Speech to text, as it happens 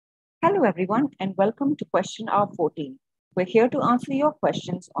Hello, everyone, and welcome to Question Hour 14. We're here to answer your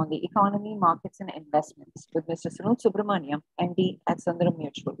questions on the economy, markets, and investments with Mr. Sunil Subramaniam, MD at Sundaram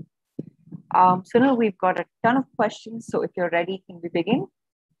Mutual. Sunil, we've got a ton of questions, so if you're ready, can we begin?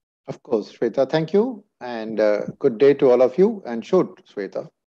 Of course, Shweta, thank you. And good day to all of you. And shoot, Shweta.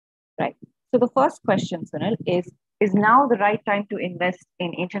 Right. So the first question, Sunil, is now the right time to invest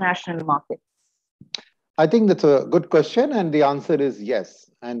in international markets? I think that's a good question. And the answer is yes.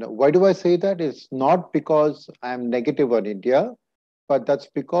 And why do I say that? It's not because I'm negative on India, but that's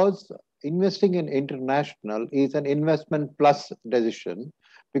because investing in international is an investment plus decision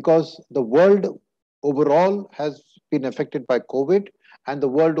because the world overall has been affected by COVID and the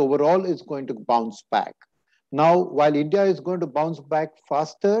world overall is going to bounce back. Now, while India is going to bounce back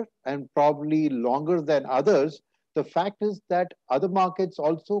faster and probably longer than others, the fact is that other markets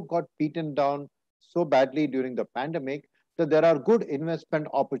also got beaten down so badly during the pandemic that there are good investment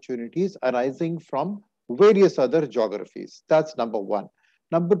opportunities arising from various other geographies. That's number one.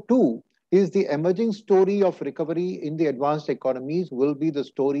 Number two is the emerging story of recovery in the advanced economies will be the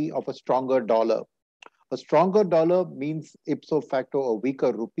story of a stronger dollar. A stronger dollar means ipso facto a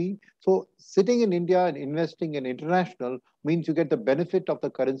weaker rupee. So sitting in India and investing in international means you get the benefit of the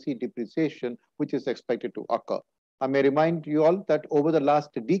currency depreciation, which is expected to occur. I may remind you all that over the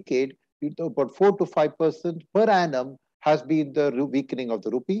last decade, about 4 to 5% per annum has been the weakening of the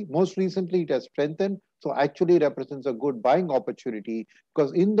rupee. Most recently, it has strengthened. So actually represents a good buying opportunity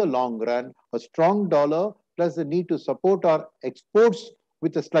because in the long run, a strong dollar plus the need to support our exports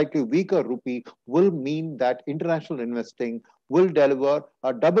with a slightly weaker rupee will mean that international investing will deliver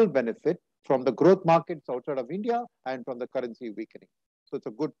a double benefit from the growth markets outside of India and from the currency weakening. So it's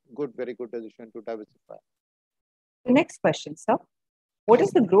a very good decision to diversify. The next question, sir. What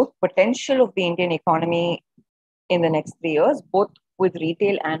is the growth potential of the Indian economy in the next 3 years, both with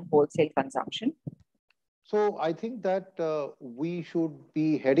retail and wholesale consumption? So I think that we should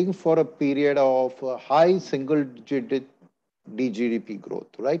be heading for a period of high single-digit GDP growth,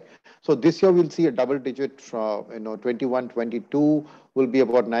 right? So this year we'll see a double digit, 21, 22 will be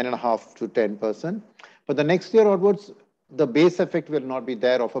about 9.5 to 10%. But the next year onwards, the base effect will not be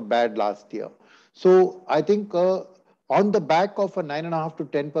there of a bad last year. So I think on the back of a 9.5 to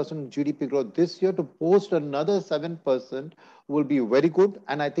 10% GDP growth this year to post another 7% will be very good.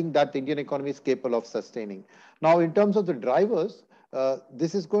 And I think that the Indian economy is capable of sustaining. Now, in terms of the drivers,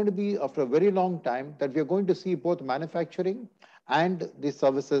 this is going to be after a very long time that we are going to see both manufacturing and the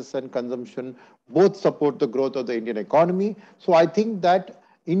services and consumption both support the growth of the Indian economy. So I think that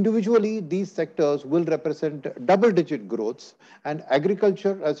individually, these sectors will represent double-digit growths. And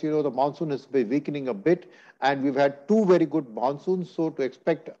agriculture, as you know, the monsoon has been weakening a bit, and we've had two very good monsoons. So to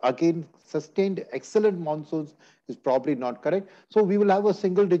expect, again, sustained excellent monsoons is probably not correct. So we will have a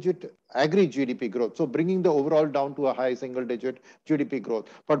single-digit agri-GDP growth. So bringing the overall down to a high single-digit GDP growth.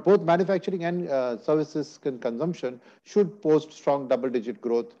 But both manufacturing and services consumption should post strong double-digit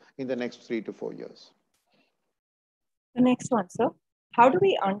growth in the next 3 to 4 years. The next one, sir. How do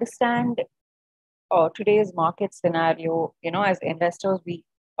we understand today's market scenario? As investors, we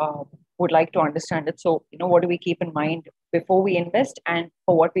would like to understand it. So, what do we keep in mind before we invest, and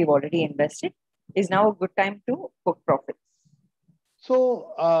for what we've already invested? Is now a good time to book profits?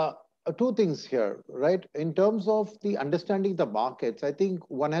 So, two things here, right? In terms of the understanding the markets, I think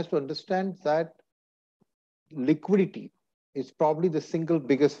one has to understand that liquidity is probably the single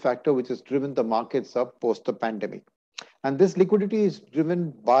biggest factor which has driven the markets up post the pandemic. And this liquidity is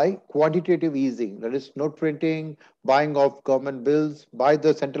driven by quantitative easing, that is note printing, buying of government bills by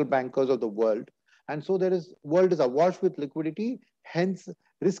the central bankers of the world. And so world is awash with liquidity, hence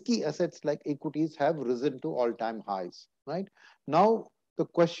risky assets like equities have risen to all-time highs, right? Now, the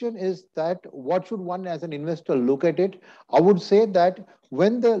question is that what should one as an investor look at it? I would say that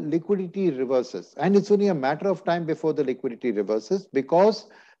when the liquidity reverses, and it's only a matter of time before the liquidity reverses because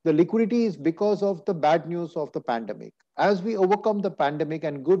the liquidity is because of the bad news of the pandemic. As we overcome the pandemic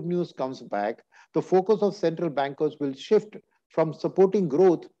and good news comes back, the focus of central bankers will shift from supporting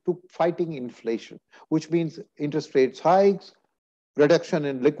growth to fighting inflation, which means interest rates hikes, reduction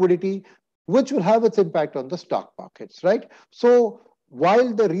in liquidity, which will have its impact on the stock markets, right? So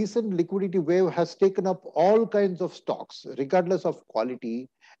while the recent liquidity wave has taken up all kinds of stocks, regardless of quality,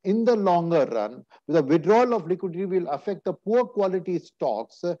 in the longer run, the withdrawal of liquidity will affect the poor quality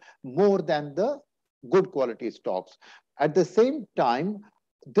stocks more than the good quality stocks. At the same time,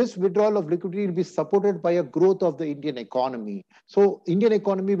 this withdrawal of liquidity will be supported by a growth of the Indian economy. So Indian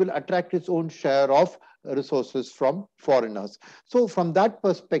economy will attract its own share of resources from foreigners. So from that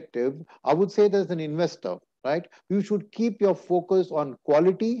perspective, I would say that as an investor, right, you should keep your focus on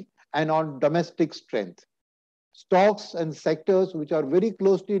quality and on domestic strength. Stocks and sectors which are very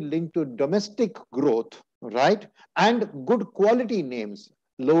closely linked to domestic growth, right? And good quality names,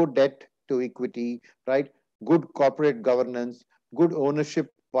 low debt to equity, right? Good corporate governance, good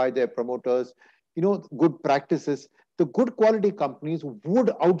ownership by their promoters, good practices. The good quality companies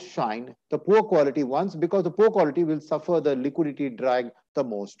would outshine the poor quality ones because the poor quality will suffer the liquidity drag the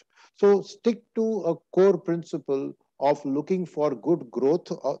most. So stick to a core principle of looking for good growth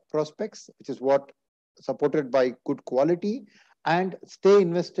prospects, which is what supported by good quality, and stay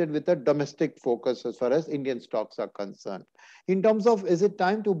invested with a domestic focus as far as Indian stocks are concerned. In terms of, is it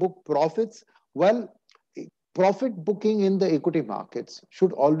time to book profits? Well, profit booking in the equity markets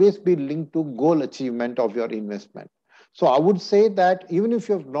should always be linked to goal achievement of your investment. So I would say that even if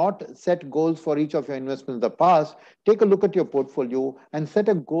you have not set goals for each of your investments in the past, take a look at your portfolio and set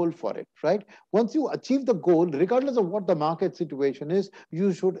a goal for it, right? Once you achieve the goal, regardless of what the market situation is,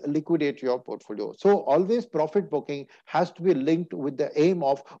 you should liquidate your portfolio. So always profit booking has to be linked with the aim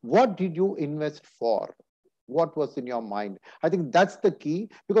of what did you invest for? What was in your mind? I think that's the key,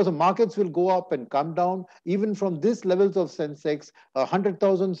 because the markets will go up and come down. Even from these levels of Sensex,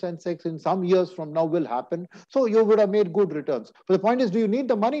 100,000 Sensex in some years from now will happen. So you would have made good returns. But the point is, do you need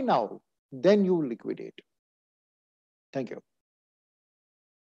the money now? Then you liquidate. Thank you.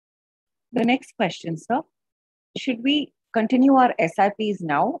 The next question, sir. Should we continue our SIPs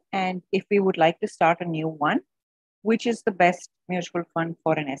now? And if we would like to start a new one, which is the best mutual fund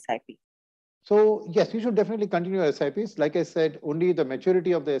for an SIP? So yes, you should definitely continue SIPs. Like I said, only the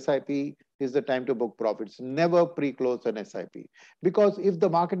maturity of the SIP is the time to book profits. Never pre-close an SIP. Because if the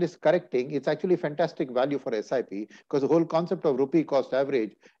market is correcting, it's actually fantastic value for SIP, because the whole concept of rupee cost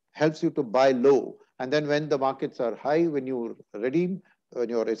average helps you to buy low. And then when the markets are high, when you redeem, when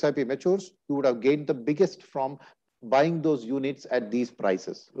your SIP matures, you would have gained the biggest from buying those units at these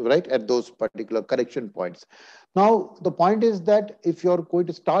prices, right? At those particular correction points. Now, the point is that if you're going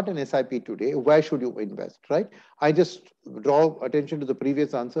to start an SIP today, where should you invest, right? I just draw attention to the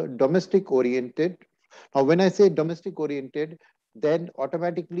previous answer, domestic oriented. Now, when I say domestic oriented, then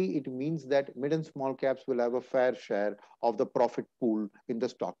automatically it means that mid and small caps will have a fair share of the profit pool in the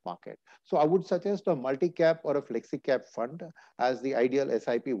stock market. So I would suggest a multi-cap or a flexi-cap fund as the ideal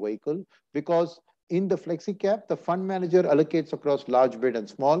SIP vehicle, because in the flexi cap, the fund manager allocates across large, mid, and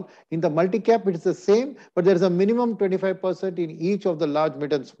small. In the multi cap, it is the same, but there is a minimum 25% in each of the large,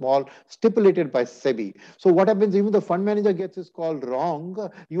 mid, and small stipulated by SEBI. So what happens, even the fund manager gets his call wrong,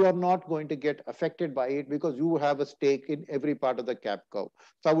 you are not going to get affected by it because you have a stake in every part of the cap curve.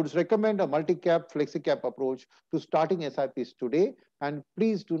 So I would recommend a multi cap, flexi cap approach to starting SIPs today. And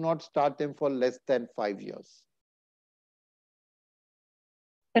please do not start them for less than 5 years.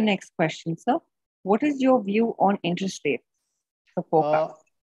 The next question, sir. What is your view on interest rates? The forecast.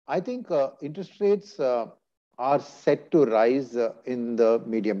 I think interest rates are set to rise in the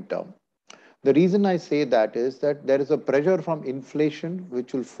medium term. The reason I say that is that there is a pressure from inflation,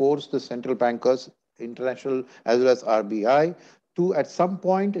 which will force the central bankers, international as well as RBI, to at some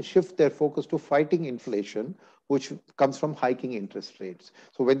point shift their focus to fighting inflation, which comes from hiking interest rates.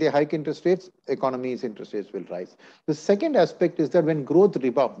 So when they hike interest rates, economies' interest rates will rise. The second aspect is that when growth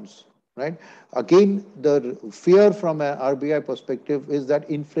rebounds, right? Again, the fear from an RBI perspective is that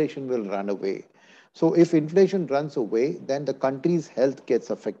inflation will run away. So if inflation runs away, then the country's health gets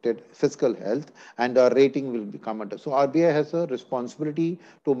affected, fiscal health, and our rating will become under. So RBI has a responsibility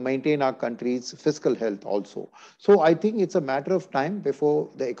to maintain our country's fiscal health also. So I think it's a matter of time before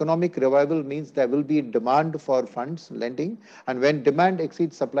the economic revival means there will be demand for funds lending. And when demand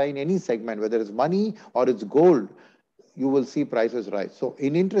exceeds supply in any segment, whether it's money or it's gold, you will see prices rise. So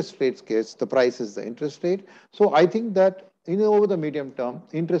in interest rates case, the price is the interest rate. So I think that over the medium term,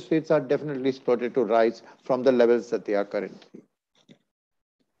 interest rates are definitely slated to rise from the levels that they are currently.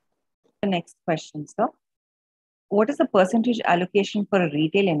 The next question, sir. What is the percentage allocation for a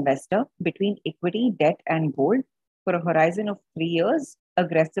retail investor between equity, debt, and gold for a horizon of 3 years,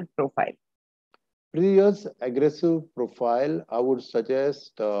 aggressive profile? 3 years aggressive profile, I would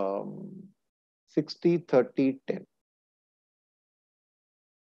suggest 60, 30, 10.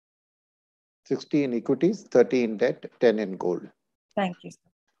 60 in equities, 30 in debt, 10 in gold. Thank you,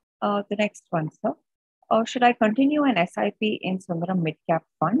 sir. The next one, sir. Should I continue an SIP in Sundaram Mid Cap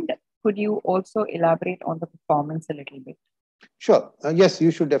Fund? Could you also elaborate on the performance a little bit? Sure. Yes,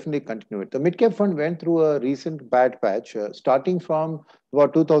 you should definitely continue it. The mid-cap fund went through a recent bad patch, starting from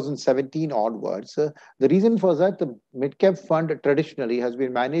about 2017 onwards. The reason for that, the mid-cap fund traditionally has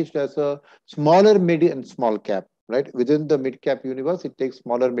been managed as a smaller mid and small cap, right? Within the mid-cap universe, it takes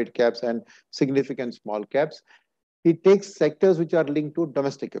smaller mid-caps and significant small caps. It takes sectors which are linked to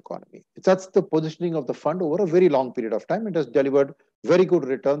domestic economy. That's the positioning of the fund over a very long period of time. It has delivered very good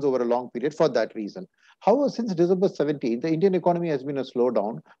returns over a long period for that reason. However, since December 17, the Indian economy has been a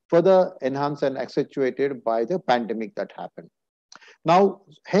slowdown, further enhanced and accentuated by the pandemic that happened. Now,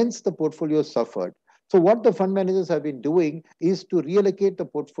 hence the portfolio suffered. So what the fund managers have been doing is to reallocate the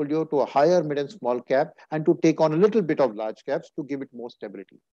portfolio to a higher mid and small cap and to take on a little bit of large caps to give it more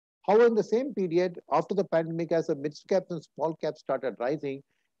stability. However, in the same period, after the pandemic, as the mid caps and small caps started rising,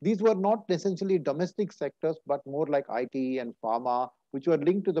 these were not essentially domestic sectors, but more like IT and pharma, which were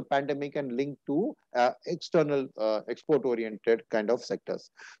linked to the pandemic and linked to external export-oriented kind of sectors.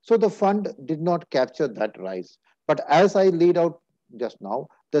 So the fund did not capture that rise. But as I laid out just now,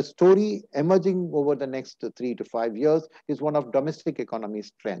 the story emerging over the next 3 to 5 years is one of domestic economy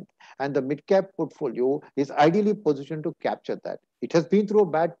strength. And the mid-cap portfolio is ideally positioned to capture that. It has been through a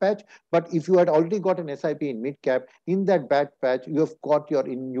bad patch, but if you had already got an SIP in mid-cap, in that bad patch, you have got your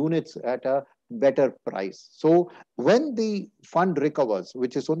in units at a better price. So when the fund recovers,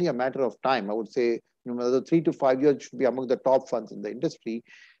 which is only a matter of time, I would say, the 3 to 5 years should be among the top funds in the industry.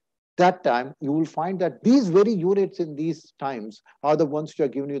 That time you will find that these very units in these times are the ones which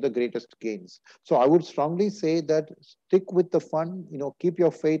are giving you the greatest gains. So I would strongly say that stick with the fund, keep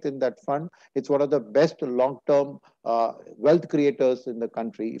your faith in that fund. It's one of the best long-term wealth creators in the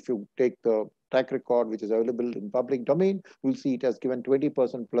country. If you take the track record, which is available in public domain, you'll see it has given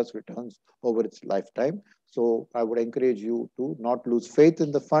 20% plus returns over its lifetime. So I would encourage you to not lose faith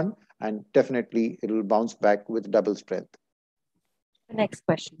in the fund, and definitely it will bounce back with double strength. The next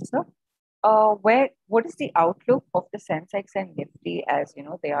question, sir. What is the outlook of the Sensex and Nifty as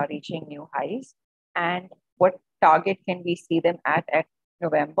they are reaching new highs, and what target can we see them at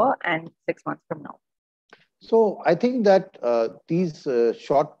November and 6 months from now? So I think that these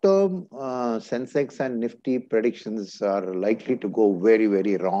short-term Sensex and Nifty predictions are likely to go very,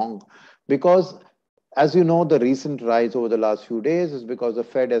 very wrong, because as you know, the recent rise over the last few days is because the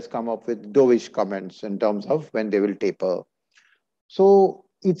Fed has come up with dovish comments in terms of when they will taper. So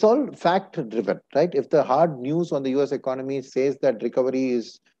it's all fact driven, right? If the hard news on the US economy says that recovery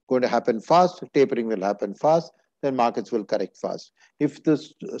is going to happen fast, tapering will happen fast, then markets will correct fast. If the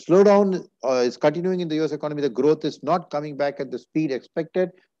slowdown is continuing in the US economy, the growth is not coming back at the speed expected,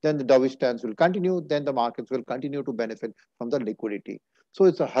 then the dovish stance will continue, then the markets will continue to benefit from the liquidity. So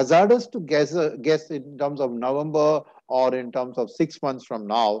it's a hazardous to guess in terms of November or in terms of 6 months from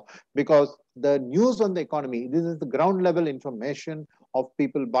now, because the news on the economy, this is the ground level information of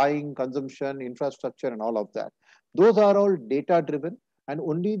people buying, consumption, infrastructure, and all of that. Those are all data driven, and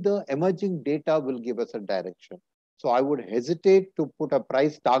only the emerging data will give us a direction. So I would hesitate to put a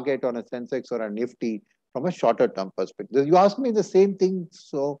price target on a Sensex or a Nifty from a shorter term perspective. You ask me the same thing,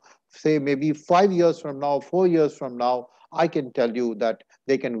 so say maybe 5 years from now, 4 years from now, I can tell you that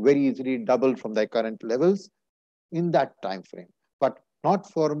they can very easily double from their current levels in that time frame, but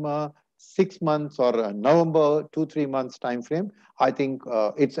not from a 6 months or a November 2 3 months time frame. I think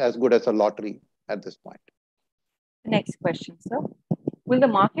it's as good as a lottery at this point. Next question, sir. Will the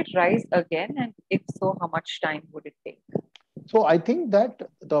market rise again, and if so, how much time would it take? So I think that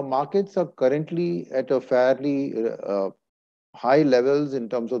the markets are currently at a fairly high levels in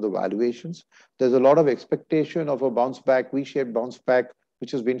terms of the valuations. There's a lot of expectation of a bounce back, V-shaped bounce back,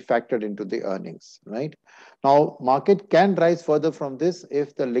 which has been factored into the earnings, right? Now, market can rise further from this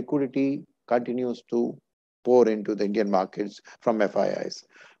if the liquidity continues to pour into the Indian markets from FIIs.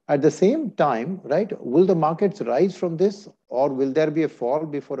 At the same time, right, will the markets rise from this, or will there be a fall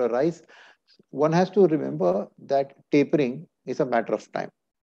before a rise? One has to remember that tapering is a matter of time.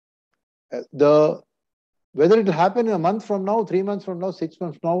 The Whether it will happen in a month from now, 3 months from now, 6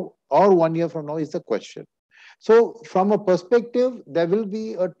 months from now, or 1 year from now is the question. So from a perspective, there will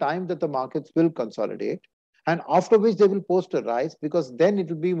be a time that the markets will consolidate, and after which they will post a rise, because then it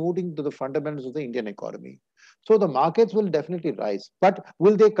will be moving to the fundamentals of the Indian economy. So the markets will definitely rise, but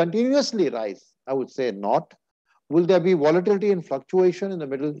will they continuously rise? I would say not. Will there be volatility and fluctuation in the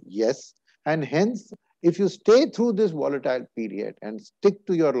middle? Yes. And hence, if you stay through this volatile period and stick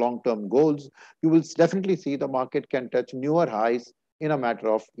to your long-term goals, you will definitely see the market can touch newer highs in a matter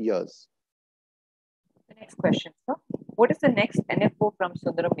of years. The next question, sir. What is the next NFO from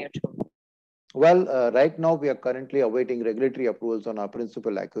Sundaram Mutual? Well, right now we are currently awaiting regulatory approvals on our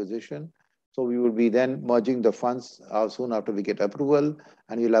principal acquisition. So we will be then merging the funds soon after we get approval,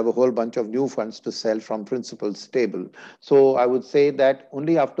 and we'll have a whole bunch of new funds to sell from principal stable. So I would say that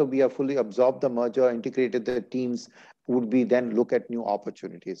only after we have fully absorbed the merger, integrated the teams, would we then look at new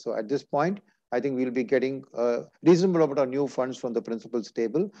opportunities. So at this point, I think we'll be getting a reasonable amount of new funds from the principal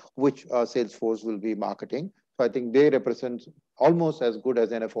stable, which our sales force will be marketing. So I think they represent almost as good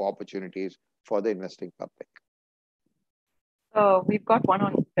as NFO opportunities for the investing public. We've got one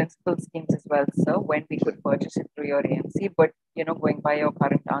on principal schemes as well, sir, when we Sure. could purchase it through your AMC. But, going by your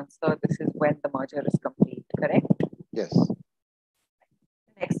current answer, this is when the merger is complete, correct? Yes.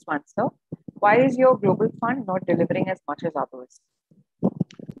 The next one, sir. Why is your global fund not delivering as much as others?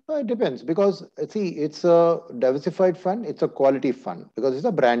 It depends because see, it's a diversified fund, it's a quality fund because it's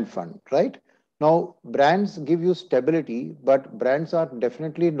a brand fund, right? Now, brands give you stability, but brands are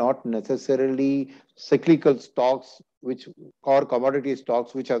definitely not necessarily cyclical stocks, which or commodity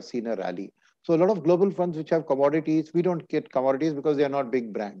stocks which have seen a rally. So, a lot of global funds which have commodities, we don't get commodities because they are not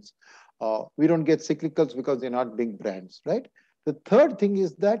big brands. We don't get cyclicals because they're not big brands, right? The third thing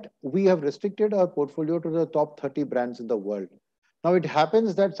is that we have restricted our portfolio to the top 30 brands in the world. Now it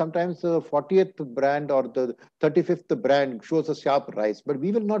happens that sometimes the 40th brand or the 35th brand shows a sharp rise, but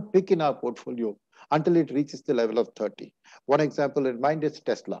we will not pick in our portfolio until it reaches the level of 30. One example in mind is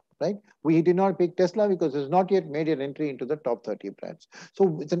Tesla, right? We did not pick Tesla because it's not yet made an entry into the top 30 brands.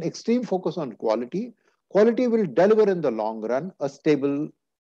 So it's an extreme focus on quality. Quality will deliver in the long run a stable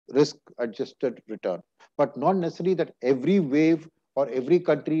risk adjusted return, but not necessarily that every wave or every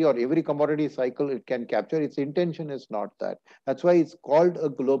country or every commodity cycle it can capture. Its intention is not that. That's why it's called a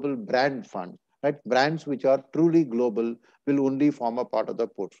global brand fund, right? Brands which are truly global will only form a part of the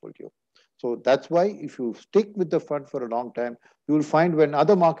portfolio. So that's why if you stick with the fund for a long time, you will find when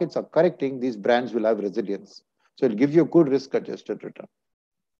other markets are correcting, these brands will have resilience. So it'll give you a good risk adjusted return.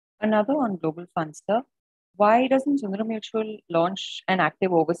 Another on global funds, sir. Why doesn't Sunil Mutual launch an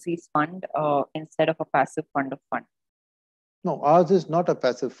active overseas fund instead of a passive fund of fund? No, ours is not a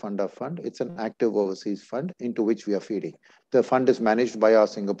passive fund of fund. It's an active overseas fund into which we are feeding. The fund is managed by our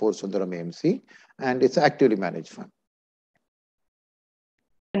Singapore Sundaram AMC and it's actively managed fund.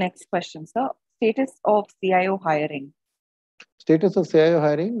 The next question, sir. Status of CIO hiring. Status of CIO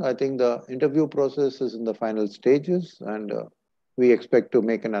hiring, I think the interview process is in the final stages and we expect to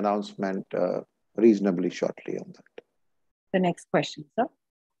make an announcement reasonably shortly on that. The next question, sir.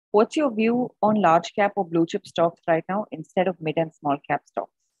 What's your view on large cap or blue chip stocks right now instead of mid and small cap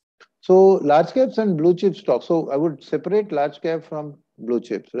stocks? So large caps and blue chip stocks. So I would separate large cap from blue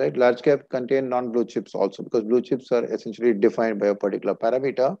chips, right? Large cap contain non-blue chips also because blue chips are essentially defined by a particular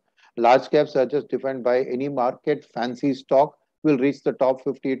parameter. Large caps are just defined by any market fancy stock will reach the top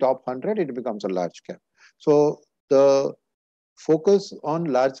 50, top 100, it becomes a large cap. So the focus on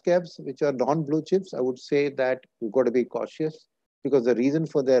large caps, which are non-blue chips, I would say that you've got to be cautious because the reason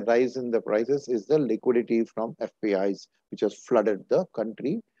for their rise in the prices is the liquidity from FPIs, which has flooded the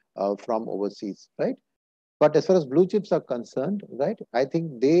country from overseas, right? But as far as blue chips are concerned, right, I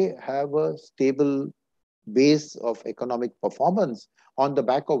think they have a stable base of economic performance on the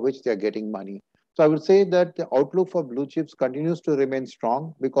back of which they are getting money. So I would say that the outlook for blue chips continues to remain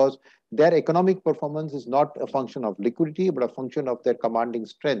strong because their economic performance is not a function of liquidity, but a function of their commanding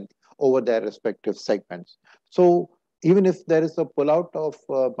strength over their respective segments. So even if there is a pullout of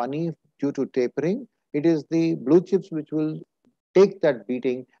money due to tapering, it is the blue chips which will take that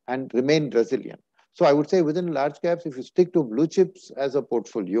beating and remain resilient. So I would say within large caps, if you stick to blue chips as a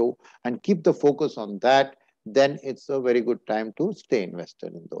portfolio and keep the focus on that, then it's a very good time to stay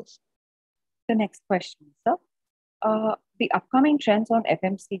invested in those. The next question, sir. The upcoming trends on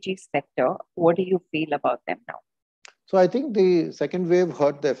FMCG sector, what do you feel about them now? So I think the second wave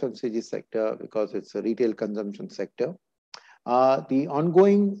hurt the FMCG sector because it's a retail consumption sector. The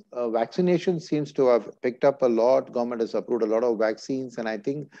ongoing vaccination seems to have picked up a lot. Government has approved a lot of vaccines, and I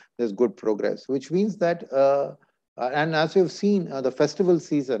think there's good progress, which means that, and as you've seen, the festival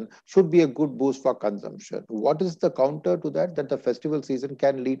season should be a good boost for consumption. What is the counter to that? That the festival season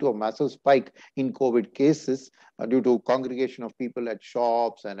can lead to a massive spike in COVID cases due to congregation of people at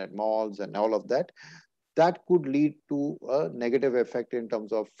shops and at malls and all of that. That could lead to a negative effect in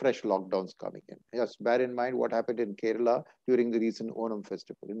terms of fresh lockdowns coming in. Just bear in mind what happened in Kerala during the recent Onam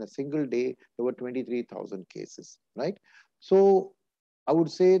festival. In a single day, there were 23,000 cases, right? So I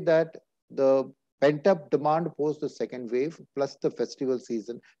would say that the pent-up demand post the second wave plus the festival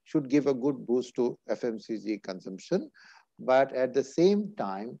season should give a good boost to FMCG consumption. But at the same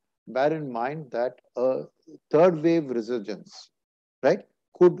time, bear in mind that a third wave resurgence, right,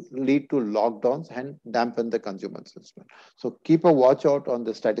 could lead to lockdowns and dampen the consumer sentiment. So keep a watch out on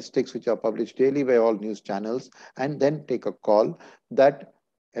the statistics which are published daily by all news channels and then take a call that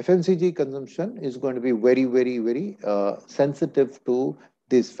FMCG consumption is going to be very, very, very sensitive to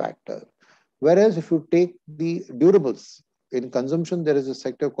this factor. Whereas if you take the durables, in consumption, there is a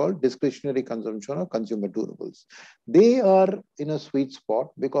sector called discretionary consumption or consumer durables. They are in a sweet spot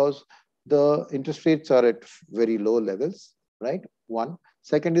because the interest rates are at very low levels, right? One.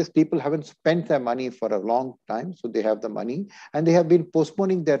 Second is people haven't spent their money for a long time, so they have the money, and they have been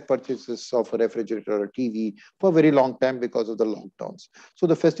postponing their purchases of a refrigerator or a TV for a very long time because of the lockdowns. So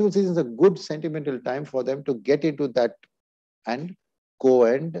the festival season is a good sentimental time for them to get into that and go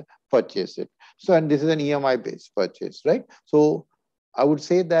and purchase it. So, and this is an EMI based purchase, right? So I would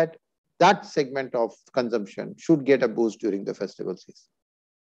say that that segment of consumption should get a boost during the festival season.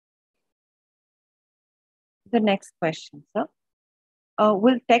 The next question, sir.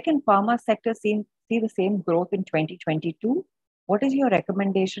 Will tech and pharma sector see the same growth in 2022? What is your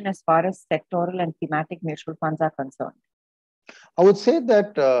recommendation as far as sectoral and thematic mutual funds are concerned? I would say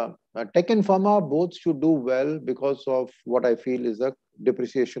that tech and pharma both should do well because of what I feel is a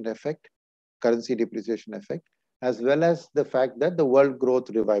depreciation effect, currency depreciation effect, as well as the fact that the world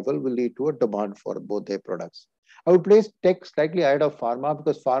growth revival will lead to a demand for both their products. I would place tech slightly ahead of pharma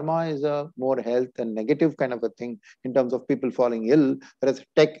because pharma is a more health and negative kind of a thing in terms of people falling ill, whereas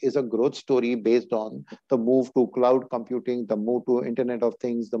tech is a growth story based on the move to cloud computing, the move to Internet of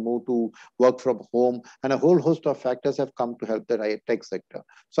Things, the move to work from home, and a whole host of factors have come to help the tech sector.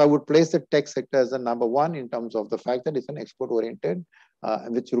 So I would place the tech sector as the number one in terms of the fact that it's an export-oriented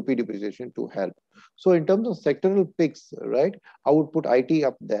with rupee depreciation to help. So in terms of sectoral picks, right, I would put IT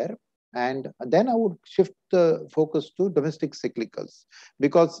up there. And then I would shift the focus to domestic cyclicals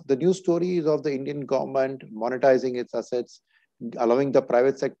because the news story is of the Indian government monetizing its assets, allowing the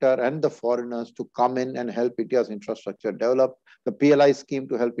private sector and the foreigners to come in and help India's infrastructure develop, the PLI scheme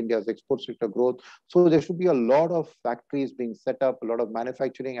to help India's export sector growth. So there should be a lot of factories being set up, a lot of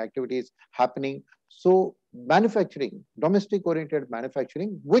manufacturing activities happening. So manufacturing, domestic oriented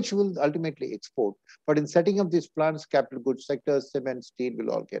manufacturing, which will ultimately export. But in setting up these plants, capital goods sectors, cement, steel will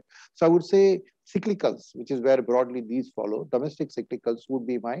all get. So I would say cyclicals, which is where broadly these follow, domestic cyclicals would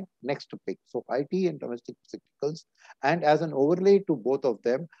be my next pick. So IT and domestic cyclicals. And as an overlay to both of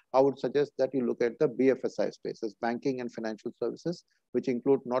them, I would suggest that you look at the BFSI spaces, banking and financial services, which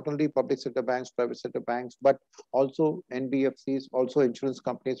include not only public sector banks, private sector banks, but also NBFCs, also insurance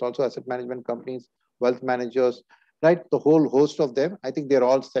companies, also asset management companies, wealth managers, right? The whole host of them, I think they're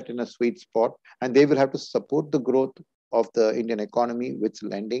all set in a sweet spot and they will have to support the growth of the Indian economy with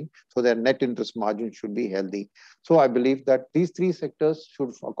lending. So their net interest margin should be healthy. So I believe that these three sectors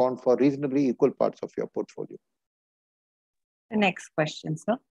should account for reasonably equal parts of your portfolio. The next question,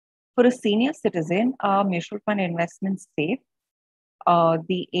 sir. For a senior citizen, are mutual fund investments safe?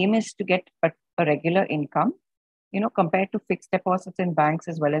 The aim is to get a regular income, compared to fixed deposits in banks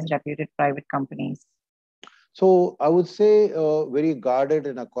as well as reputed private companies. So I would say very guarded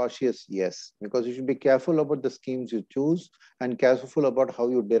and a cautious yes, because you should be careful about the schemes you choose and careful about how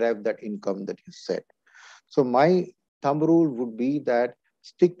you derive that income that you set. So my thumb rule would be that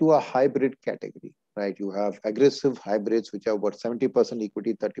stick to a hybrid category, right? You have aggressive hybrids, which are about 70%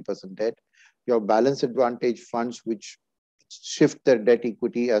 equity, 30% debt. You have balance advantage funds, which shift their debt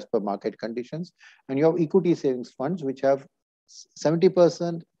equity as per market conditions. And you have equity savings funds, which have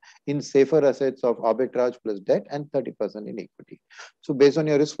 70% in safer assets of arbitrage plus debt and 30% in equity. So based on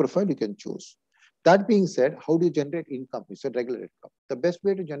your risk profile, you can choose. That being said, how do you generate income? You said regular income. The best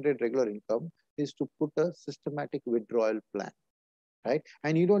way to generate regular income is to put a systematic withdrawal plan, right?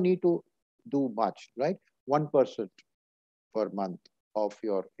 And you don't need to do much, right? 1% per month of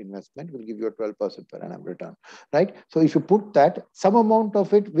your investment will give you a 12% per annum return, right? So if you put that, some amount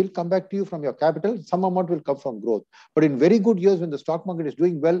of it will come back to you from your capital, some amount will come from growth. But in very good years when the stock market is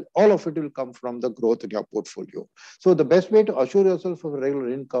doing well, all of it will come from the growth in your portfolio. So the best way to assure yourself of a regular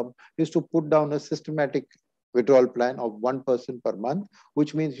income is to put down a systematic withdrawal plan of 1% per month,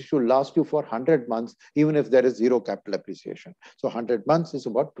 which means it should last you for 100 months, even if there is zero capital appreciation. So 100 months is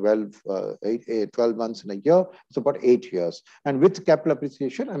about 12 months in a year. It's about 8 years. And with capital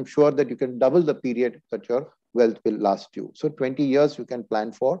appreciation, I'm sure that you can double the period that your wealth will last you. So 20 years you can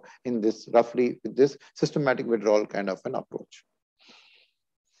plan for in this roughly with this systematic withdrawal kind of an approach.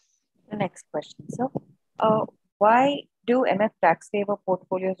 The next question, sir. Why do MF tax saver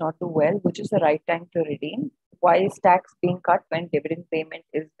portfolios not do well? Which is the right time to redeem? Why is tax being cut when dividend payment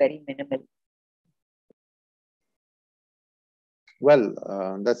is very minimal?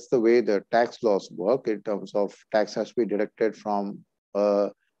 Well, that's the way the tax laws work in terms of tax has to be deducted from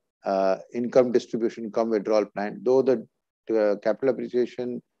income distribution, income withdrawal plan. Though the capital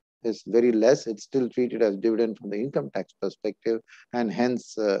appreciation is very less, it's still treated as dividend from the income tax perspective, and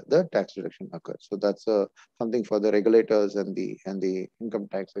hence the tax reduction occurs. So that's something for the regulators and the income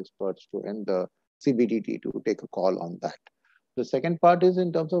tax experts to and the CBDT to take a call on that. The second part is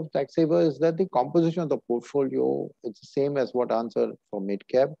in terms of tax saver is that the composition of the portfolio, it's the same as what answered for mid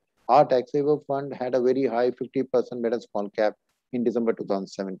cap. Our tax saver fund had a very high 50% better small cap in December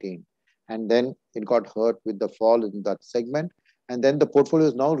 2017. And then it got hurt with the fall in that segment. And then the portfolio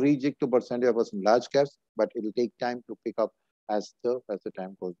is now rejigged to percentage of large caps, but it will take time to pick up as the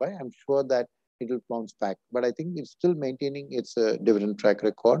time goes by. I'm sure that it will bounce back, but I think it's still maintaining its dividend track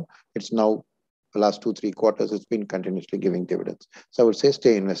record. It's now the last 2 3 quarters it's been continuously giving dividends. So I would say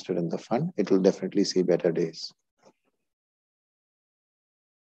stay invested in the fund. It will definitely see better days.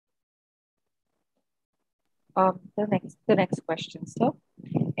 The next question, sir.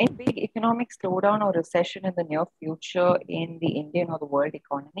 Any big economic slowdown or recession in the near future in the Indian or the world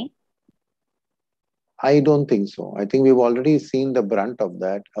economy? I don't think so. I think we've already seen the brunt of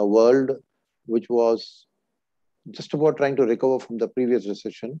that. A world which was just about trying to recover from the previous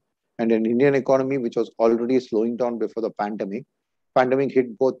recession, and an Indian economy which was already slowing down before the pandemic. Pandemic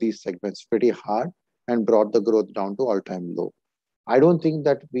hit both these segments pretty hard and brought the growth down to all-time low. I don't think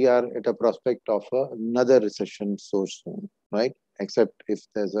that we are at a prospect of another recession so soon, right? Except if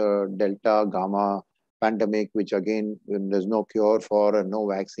there's a Delta, Gamma pandemic, which again, when there's no cure for and no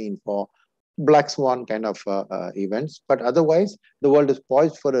vaccine for, black swan kind of events. But otherwise, the world is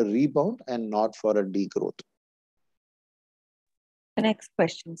poised for a rebound and not for a degrowth. The next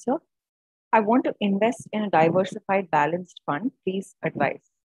question, sir. I want to invest in a diversified balanced fund. Please advise.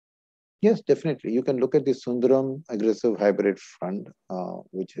 Yes, definitely. You can look at the Sundaram Aggressive Hybrid Fund,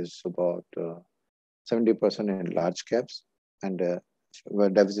 which is about 70% in large caps and were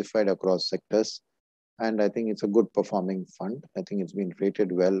diversified across sectors. And I think it's a good performing fund. I think it's been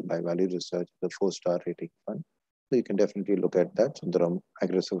rated well by Value Research, the 4-star rating fund. So you can definitely look at that Sundaram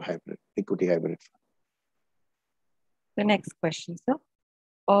Aggressive Hybrid, Equity Hybrid Fund. The next question, sir.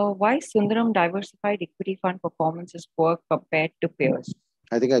 Why Sundaram Diversified Equity Fund performance is poor compared to peers?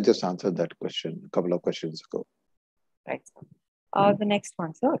 I think I just answered that question a couple of questions ago. Right, sir. The next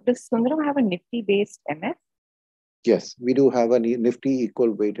one, sir. Does Sundaram have a Nifty-based MF? Yes, we do have a Nifty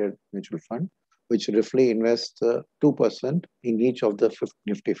equal weighted mutual fund, which roughly invests 2% in each of the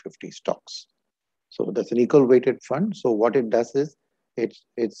Nifty 50 stocks. So that's an equal weighted fund. So what it does is it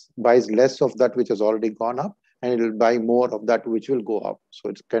buys less of that which has already gone up, and it will buy more of that which will go up. So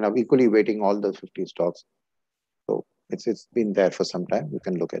it's kind of equally weighting all the 50 stocks. So it's been there for some time. You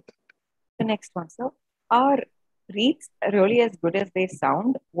can look at that. The next one, sir. Are REITs really as good as they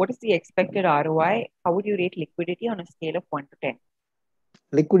sound? What is the expected ROI? How would you rate liquidity on a scale of 1 to 10?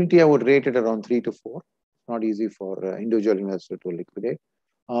 Liquidity, I would rate it around 3 to 4. It's not easy for individual investor to liquidate.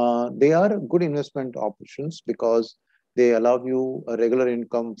 They are good investment options because they allow you a regular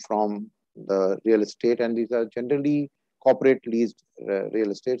income from the real estate, and these are generally corporate leased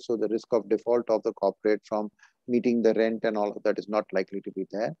real estate. So the risk of default of the corporate from meeting the rent and all of that is not likely to be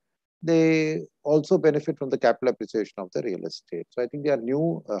there. They also benefit from the capital appreciation of the real estate. So I think they are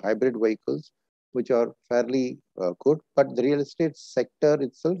new hybrid vehicles which are fairly good, but the real estate sector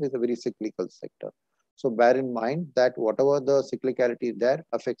itself is a very cyclical sector. So bear in mind that whatever the cyclicality there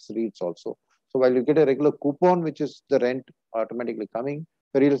affects REITs also. So while you get a regular coupon, which is the rent automatically coming,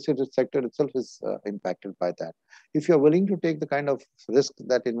 the real estate sector itself is impacted by that. If you're willing to take the kind of risk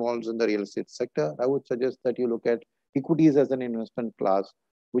that involves in the real estate sector, I would suggest that you look at equities as an investment class,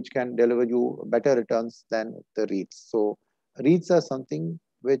 which can deliver you better returns than the REITs. So REITs are something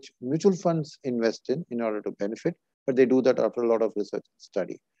which mutual funds invest in order to benefit, but they do that after a lot of research and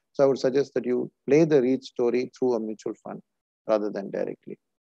study. So I would suggest that you play the REIT story through a mutual fund rather than directly.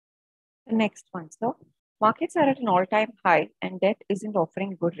 The next one, sir. Markets are at an all-time high and debt isn't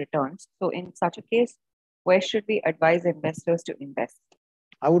offering good returns. So in such a case, where should we advise investors to invest?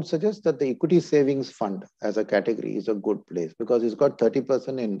 I would suggest that the equity savings fund as a category is a good place because it's got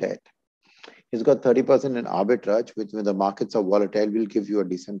 30% in debt. It's got 30% in arbitrage, which when the markets are volatile will give you a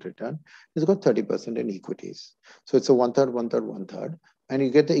decent return. It's got 30% in equities. So it's a one-third, one-third, one-third. And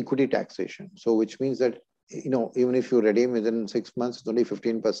you get the equity taxation. So which means that, even if you redeem within 6 months, it's only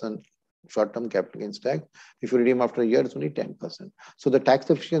 15% short-term capital gains tax. If you redeem after a year, it's only 10%. So the tax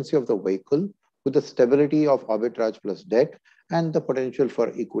efficiency of the vehicle with the stability of arbitrage plus debt and the potential for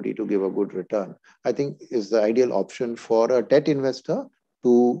equity to give a good return, I think is the ideal option for a debt investor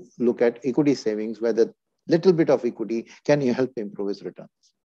to look at equity savings where the little bit of equity can help improve his returns.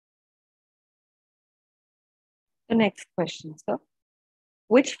 The next question, sir.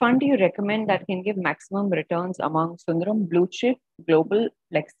 Which fund do you recommend that can give maximum returns among Sundaram Blue Chip, Global,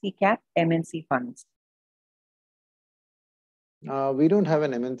 Flexi Cap, MNC funds? We don't have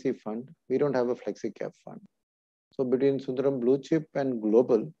an MNC fund. We don't have a Flexi Cap fund. So between Sundaram Blue Chip and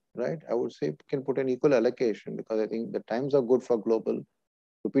Global, right, I would say you can put an equal allocation because I think the times are good for Global.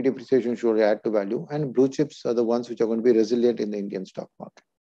 Rupee depreciation should add to value, and blue chips are the ones which are going to be resilient in the Indian stock market.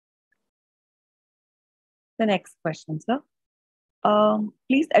 The next question, sir.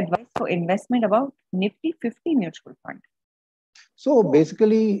 Please advise for investment about Nifty 50 mutual fund. So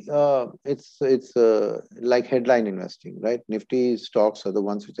basically, it's like headline investing, right? Nifty stocks are the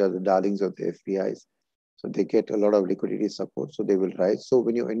ones which are the darlings of the FPIs. So they get a lot of liquidity support, so they will rise. So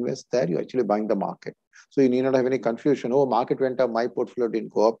when you invest there, you're actually buying the market. So you need not have any confusion. Oh, market went up, my portfolio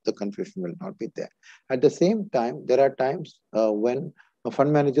didn't go up. The confusion will not be there. At the same time, there are times when a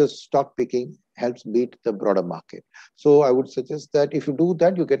fund manager's stock picking helps beat the broader market. So I would suggest that if you do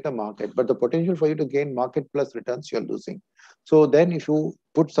that, you get the market. But the potential for you to gain market plus returns, you're losing. So then if you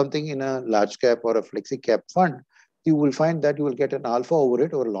put something in a large cap or a flexi cap fund, you will find that you will get an alpha over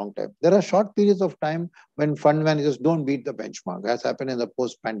it over a long time. There are short periods of time when fund managers don't beat the benchmark, as happened in the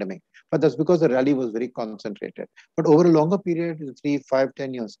post-pandemic. But that's because the rally was very concentrated. But over a longer period, 3, 5,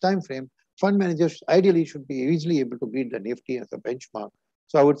 10 years time frame, fund managers ideally should be easily able to beat the Nifty as a benchmark.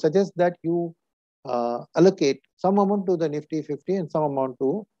 So I would suggest that you allocate some amount to the Nifty 50 and some amount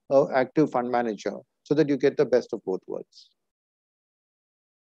to active fund manager so that you get the best of both worlds.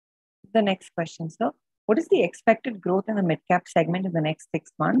 The next question, sir. What is the expected growth in the mid-cap segment in the next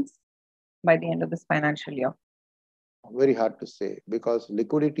 6 months by the end of this financial year? Very hard to say because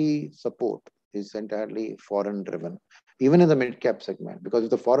liquidity support is entirely foreign driven, even in the mid cap segment. Because if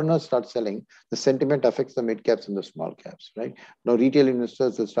the foreigners start selling, the sentiment affects the mid caps and the small caps, right? Now, retail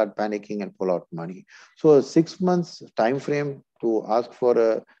investors will start panicking and pull out money. So, a 6 months time frame to ask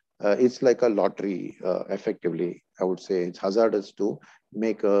for it's like a lottery, effectively. I would say it's hazardous to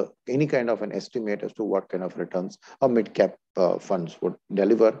make any kind of an estimate as to what kind of returns a mid cap funds would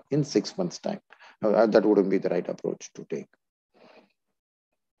deliver in 6 months' time. That wouldn't be the right approach to take.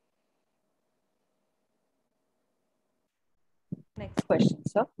 Next question,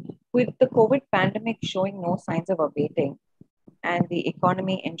 sir. With the COVID pandemic showing no signs of abating and the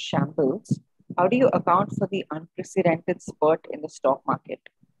economy in shambles, how do you account for the unprecedented spurt in the stock market?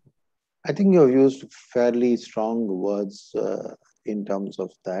 I think you have used fairly strong words in terms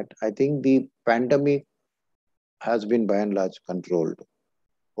of that. I think the pandemic has been by and large controlled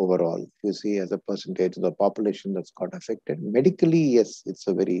overall. You see, as a percentage of the population that's got affected. Medically, yes, it's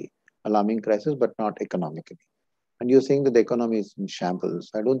a very alarming crisis, but not economically. And you're saying that the economy is in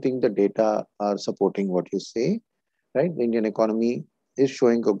shambles. I don't think the data are supporting what you say, right? The Indian economy is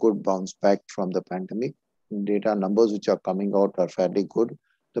showing a good bounce back from the pandemic. Data numbers which are coming out are fairly good.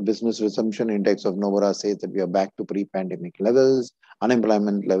 The business resumption index of Novara says that we are back to pre-pandemic levels.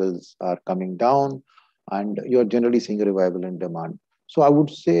 Unemployment levels are coming down, and you're generally seeing a revival in demand. So I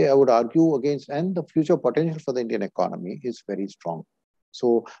would argue against, and the future potential for the Indian economy is very strong.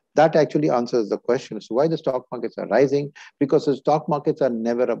 So that actually answers the question as to why the stock markets are rising, because the stock markets are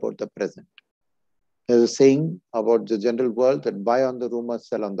never about the present. There's a saying about the general world that buy on the rumor,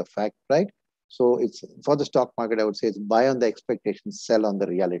 sell on the fact, right? So it's for the stock market, I would say it's buy on the expectation, sell on the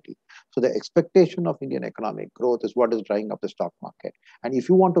reality. So the expectation of Indian economic growth is what is driving up the stock market. And if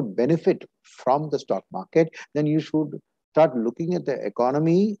you want to benefit from the stock market, then you should start looking at the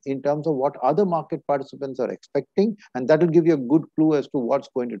economy in terms of what other market participants are expecting, and that will give you a good clue as to what's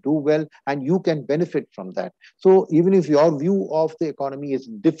going to do well, and you can benefit from that. So even if your view of the economy is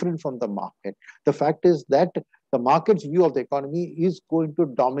different from the market, the fact is that the market's view of the economy is going to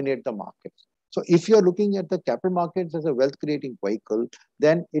dominate the markets. So if you're looking at the capital markets as a wealth creating vehicle,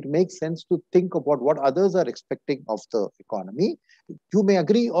 then it makes sense to think about what others are expecting of the economy. You may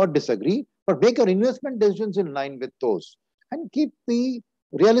agree or disagree, but make your investment decisions in line with those and keep the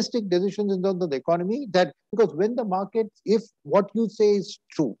realistic decisions in terms of the economy. That because when the markets, if what you say is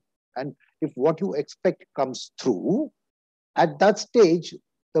true and if what you expect comes through, at that stage,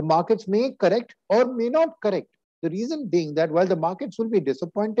 the markets may correct or may not correct. The reason being that while the markets will be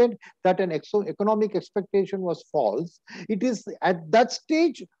disappointed that an economic expectation was false, it is at that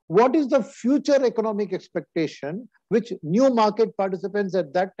stage, what is the future economic expectation which new market participants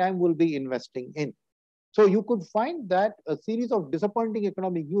at that time will be investing in? So you could find that a series of disappointing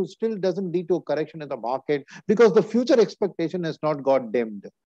economic news still doesn't lead to a correction in the market because the future expectation has not got dimmed.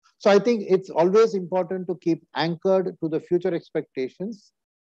 So I think it's always important to keep anchored to the future expectations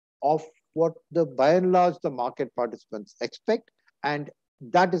of what by and large the market participants expect, and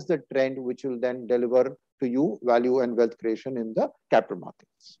that is the trend which will then deliver to you value and wealth creation in the capital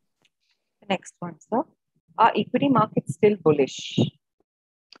markets. The next one, sir. Are equity markets still bullish?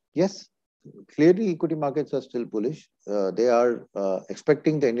 Yes, clearly equity markets are still bullish. They are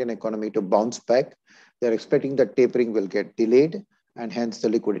expecting the Indian economy to bounce back. They're expecting that tapering will get delayed, and hence the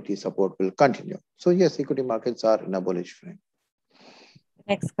liquidity support will continue. So yes, equity markets are in a bullish frame.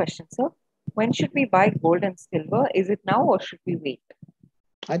 Next question, sir. When should we buy gold and silver? Is it now or should we wait?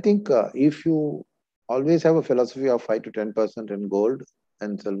 I think if you always have a philosophy of 5 to 10% in gold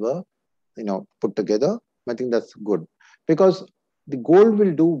and silver, put together. I think that's good because the gold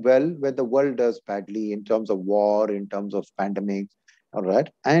will do well when the world does badly in terms of war, in terms of pandemics. All right.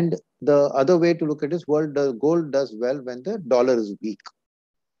 And the other way to look at it is gold does well when the dollar is weak.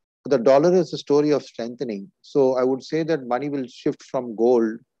 The dollar is a story of strengthening. So I would say that money will shift from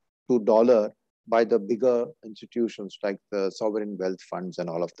gold to dollar by the bigger institutions like the sovereign wealth funds and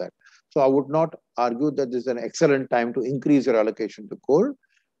all of that. So I would not argue that this is an excellent time to increase your allocation to gold.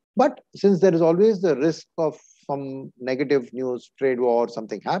 But since there is always the risk of some negative news, trade war,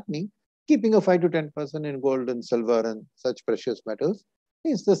 something happening, keeping a 5 to 10% in gold and silver and such precious metals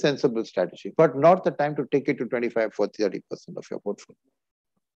is the sensible strategy, but not the time to take it to 25, 40, 30% of your portfolio.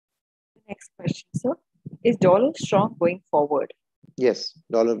 Next question, sir. Is dollar strong going forward? Yes,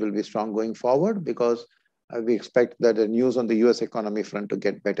 dollar will be strong going forward because we expect that the news on the US economy front to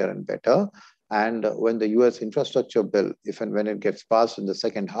get better and better. And when the US infrastructure bill, if and when it gets passed in the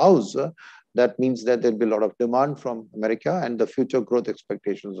second house, that means that there'll be a lot of demand from America and the future growth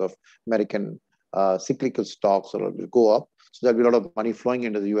expectations of American cyclical stocks will go up. So there'll be a lot of money flowing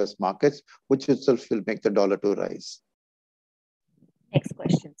into the US markets, which itself will make the dollar to rise. Next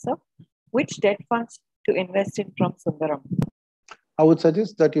question, sir. Which debt funds to invest in from Sundaram? I would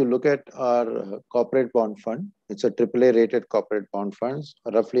suggest that you look at our corporate bond fund. It's a AAA rated corporate bond funds,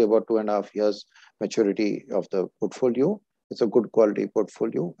 roughly about 2.5 years maturity of the portfolio. It's a good quality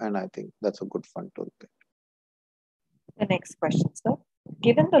portfolio, and I think that's a good fund to look at. The next question, sir.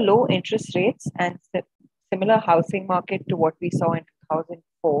 Given the low interest rates and similar housing market to what we saw in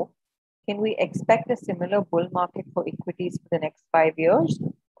 2004, can we expect a similar bull market for equities for the next 5 years?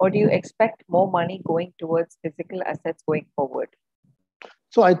 Or do you expect more money going towards physical assets going forward?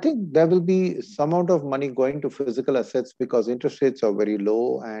 So I think there will be some amount of money going to physical assets because interest rates are very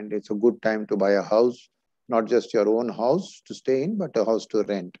low and it's a good time to buy a house, not just your own house to stay in, but a house to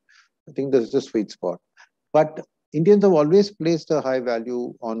rent. I think this is the sweet spot. But Indians have always placed a high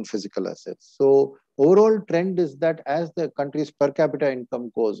value on physical assets. So overall trend is that as the country's per capita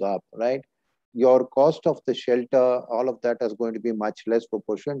income goes up, right, your cost of the shelter, all of that is going to be much less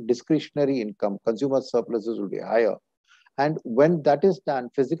proportion. Discretionary income, consumer surpluses will be higher. And when that is done,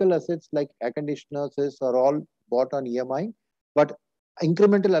 physical assets like air conditioners are all bought on EMI, but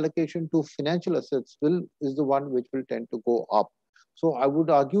incremental allocation to financial assets is the one which will tend to go up. So I would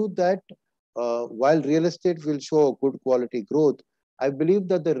argue that while real estate will show good quality growth, I believe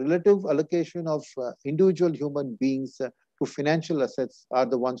that the relative allocation of individual human beings to financial assets are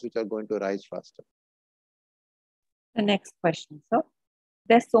the ones which are going to rise faster. The next question, sir.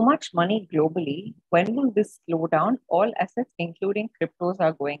 There's so much money globally. When will this slow down? All assets, including cryptos,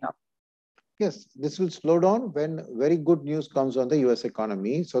 are going up. Yes, this will slow down when very good news comes on the US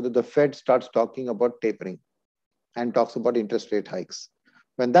economy so that the Fed starts talking about tapering and talks about interest rate hikes.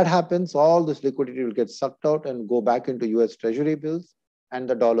 When that happens, all this liquidity will get sucked out and go back into US Treasury bills, and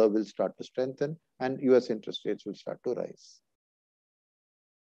the dollar will start to strengthen and US interest rates will start to rise.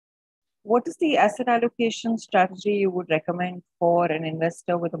 What is the asset allocation strategy you would recommend for an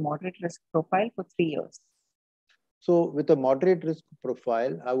investor with a moderate risk profile for 3 years? So with a moderate risk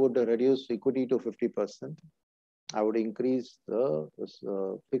profile, I would reduce equity to 50%. I would increase the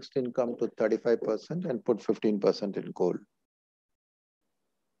fixed income to 35% and put 15% in gold.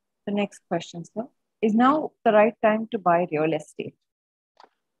 The next question, sir. Is now the right time to buy real estate?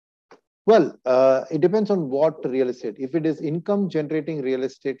 Well, it depends on what real estate. If it is income generating real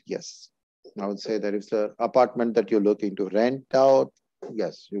estate, yes. I would say that if it's an apartment that you're looking to rent out,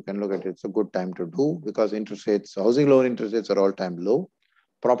 yes, you can look at it. It's a good time to do because interest rates, housing loan interest rates are all-time low.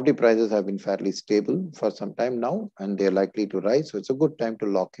 Property prices have been fairly stable for some time now, and they're likely to rise. So it's a good time to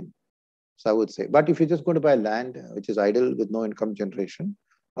lock in. So I would say, but if you're just going to buy land, which is idle with no income generation,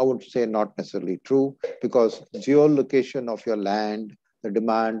 I would say not necessarily true because geolocation of your land, the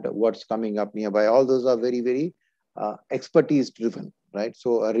demand, what's coming up nearby, all those are very, very expertise driven, right?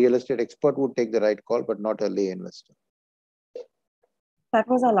 So a real estate expert would take the right call, but not a lay investor. That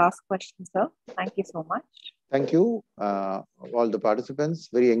was our last question, sir. Thank you so much. Thank you, all the participants.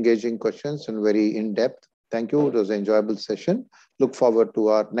 Very engaging questions and very in-depth. Thank you. It was an enjoyable session. Look forward to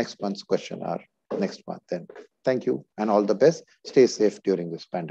our next month's question, our next month then. Thank you and all the best. Stay safe during this pandemic.